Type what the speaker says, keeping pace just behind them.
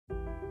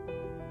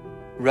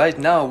Right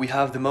now we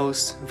have the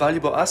most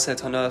valuable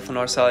asset on earth on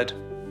our side,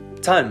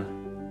 time,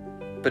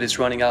 but it's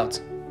running out.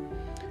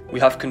 We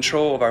have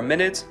control of our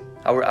minute,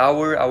 our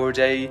hour, our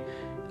day,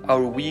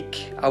 our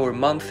week, our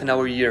month and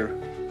our year.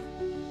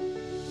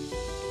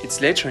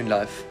 It's later in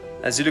life.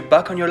 As you look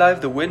back on your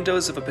life, the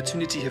windows of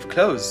opportunity have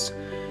closed.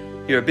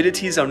 Your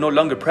abilities are no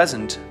longer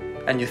present,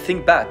 and you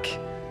think back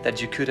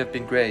that you could have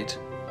been great.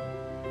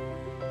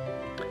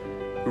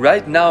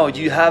 Right now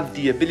you have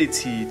the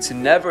ability to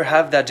never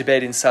have that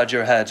debate inside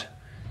your head,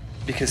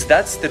 because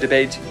that's the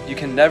debate you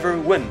can never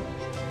win.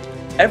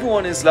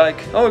 Everyone is like,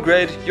 oh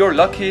great, you're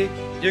lucky,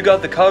 you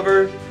got the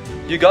cover,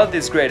 you got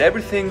this grade,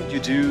 everything you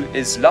do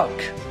is luck.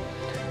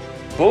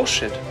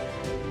 Bullshit,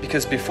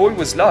 because before it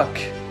was luck,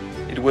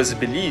 it was a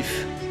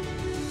belief.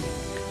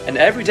 And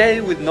every day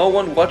with no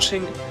one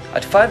watching,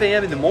 at 5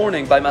 AM in the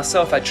morning by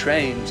myself I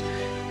trained,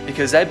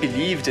 because I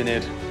believed in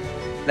it.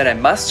 Then I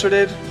mastered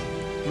it,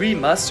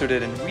 remastered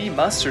it and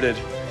remastered it,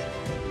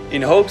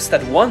 in hopes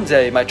that one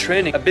day my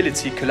training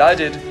ability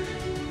collided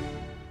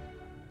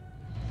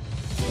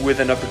with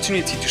an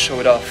opportunity to show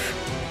it off.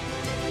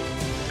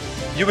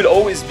 You will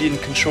always be in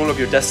control of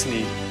your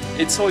destiny.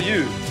 It's all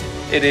you.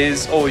 It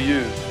is all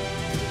you.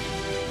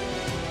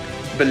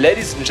 But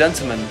ladies and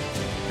gentlemen,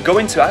 go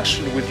into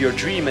action with your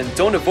dream and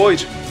don't avoid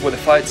where the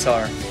fights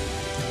are.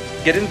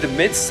 Get in the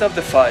midst of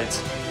the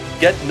fight.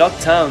 Get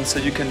knocked down so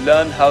you can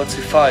learn how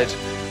to fight,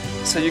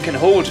 so you can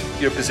hold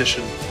your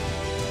position.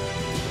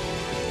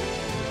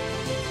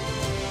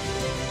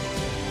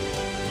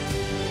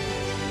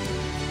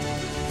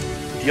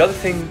 The other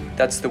thing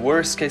that's the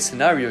worst case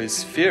scenario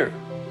is fear.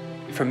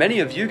 For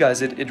many of you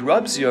guys, it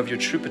robs you of your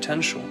true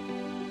potential.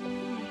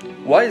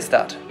 Why is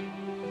that?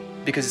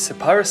 Because it's a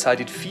parasite,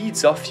 it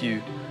feeds off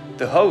you.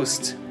 The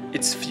host,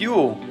 its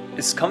fuel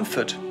is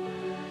comfort.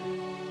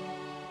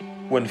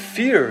 When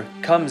fear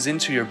comes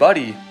into your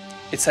body,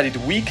 it's at its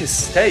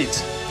weakest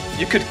state.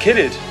 You could kill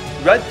it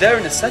right there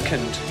in a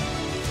second,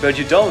 but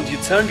you don't, you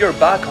turn your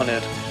back on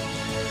it.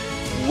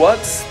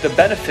 What's the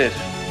benefit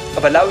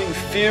of allowing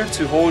fear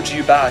to hold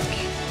you back?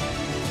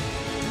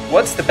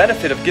 What's the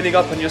benefit of giving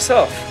up on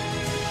yourself?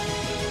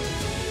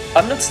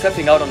 I'm not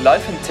stepping out on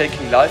life and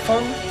taking life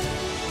on.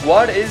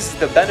 What is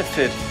the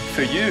benefit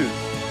for you?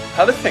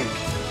 Have a think.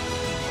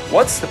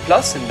 What's the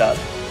plus in that?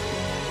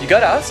 You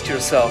gotta ask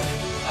yourself,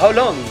 how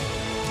long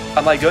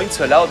am I going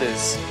to allow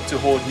this to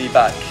hold me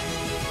back?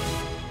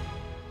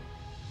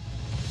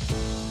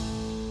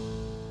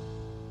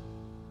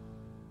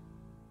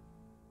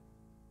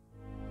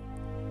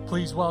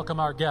 Please welcome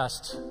our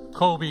guest,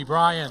 Kobe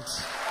Bryant.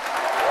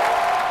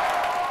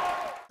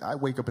 I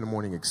wake up in the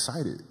morning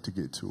excited to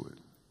get to it.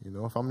 You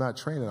know, if I'm not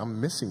training, I'm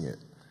missing it.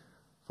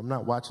 If I'm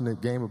not watching a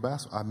game of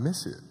basketball, I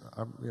miss it.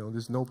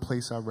 There's no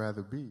place I'd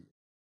rather be.